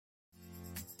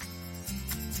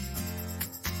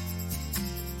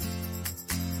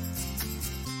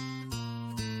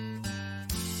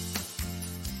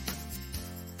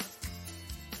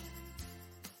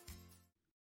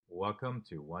Welcome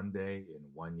to One Day in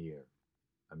 1 Year.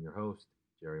 I'm your host,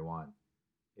 Jerry Wan.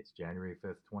 It's January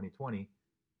 5th, 2020,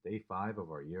 day 5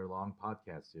 of our year long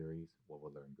podcast series where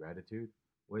we'll learn gratitude,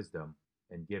 wisdom,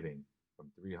 and giving from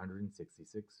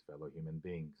 366 fellow human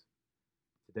beings.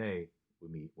 Today, we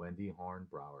meet Wendy Horn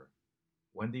Brower.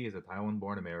 Wendy is a Taiwan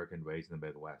born American raised in the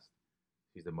Midwest.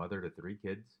 She's the mother to three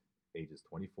kids, ages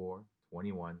 24,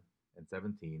 21, and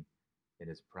 17, and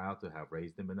is proud to have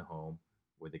raised them in a home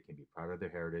where they can be proud of their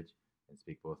heritage and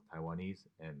speak both Taiwanese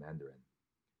and Mandarin.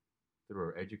 Through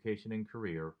her education and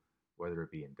career, whether it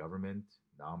be in government,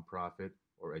 nonprofit,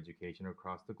 or education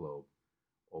across the globe,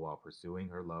 or while pursuing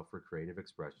her love for creative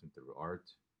expression through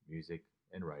art, music,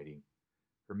 and writing,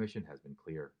 her mission has been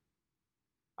clear.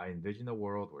 I envision a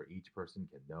world where each person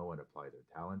can know and apply their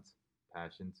talents,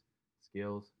 passions,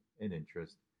 skills, and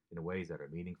interests in ways that are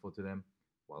meaningful to them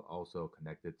while also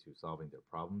connected to solving their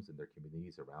problems in their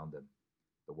communities around them.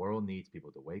 The world needs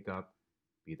people to wake up,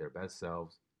 be their best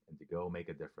selves, and to go make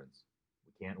a difference.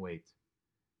 We can't wait.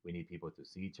 We need people to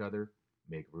see each other,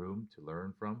 make room to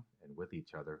learn from and with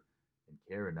each other, and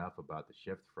care enough about the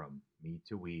shift from me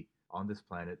to we on this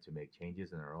planet to make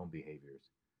changes in our own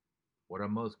behaviors. What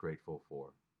I'm most grateful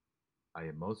for. I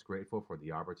am most grateful for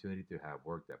the opportunity to have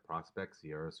worked at Prospect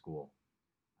Sierra School.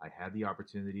 I had the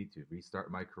opportunity to restart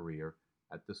my career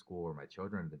at the school where my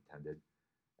children attended,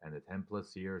 and the 10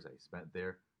 plus years I spent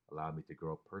there allowed me to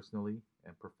grow personally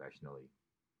and professionally.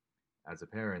 As a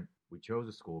parent, we chose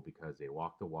a school because they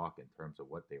walked the walk in terms of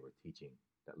what they were teaching,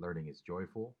 that learning is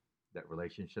joyful, that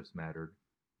relationships mattered,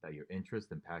 that your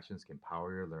interests and passions can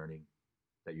power your learning,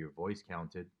 that your voice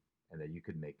counted, and that you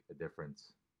could make a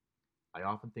difference. I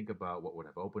often think about what would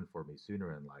have opened for me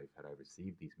sooner in life had I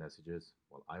received these messages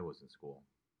while I was in school.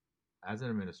 As an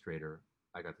administrator,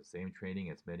 I got the same training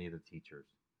as many of the teachers: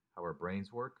 how our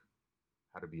brains work,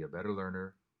 how to be a better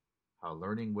learner, how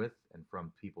learning with and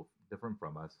from people different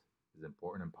from us is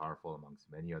important and powerful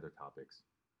amongst many other topics.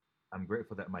 I'm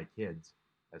grateful that my kids,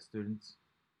 as students,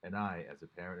 and I, as a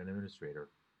parent and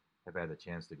administrator, have had the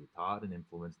chance to be taught and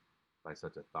influenced by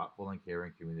such a thoughtful and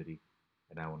caring community,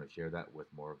 and I want to share that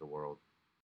with more of the world.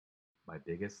 My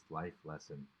biggest life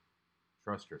lesson: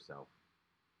 trust yourself.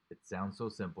 It sounds so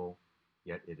simple,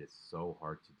 yet it is so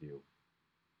hard to do.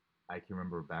 I can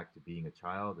remember back to being a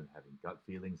child and having gut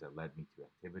feelings that led me to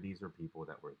activities or people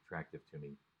that were attractive to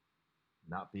me.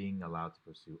 Not being allowed to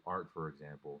pursue art, for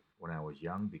example, when I was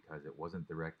young because it wasn't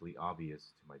directly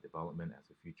obvious to my development as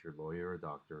a future lawyer or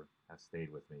doctor, has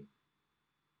stayed with me.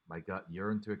 My gut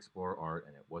yearned to explore art,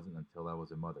 and it wasn't until I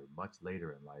was a mother much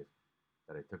later in life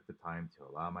that I took the time to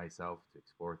allow myself to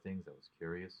explore things I was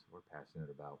curious or passionate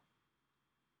about.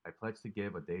 I pledged to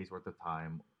give a day's worth of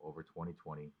time over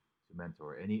 2020 to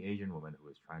mentor any Asian woman who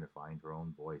is trying to find her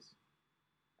own voice.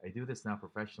 I do this now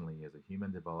professionally as a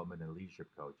human development and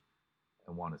leadership coach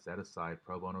and want to set aside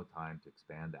pro bono time to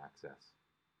expand access.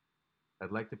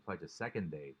 I'd like to pledge a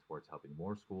second day towards helping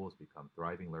more schools become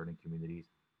thriving learning communities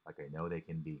like I know they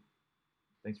can be.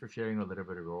 Thanks for sharing a little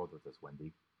bit of your world with us,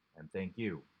 Wendy. And thank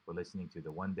you for listening to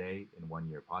the One Day in 1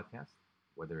 Year podcast,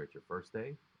 whether it's your first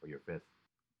day or your fifth.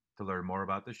 To learn more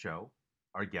about the show,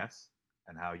 our guests,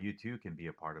 and how you too can be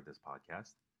a part of this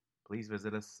podcast, please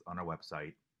visit us on our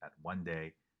website at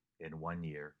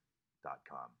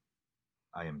onedayinOneyear.com.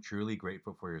 I am truly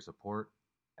grateful for your support,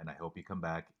 and I hope you come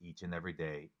back each and every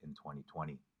day in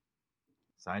 2020.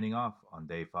 Signing off on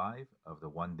day 5 of the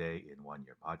One Day in 1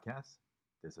 Year podcast,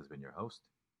 this has been your host,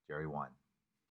 Jerry Wan.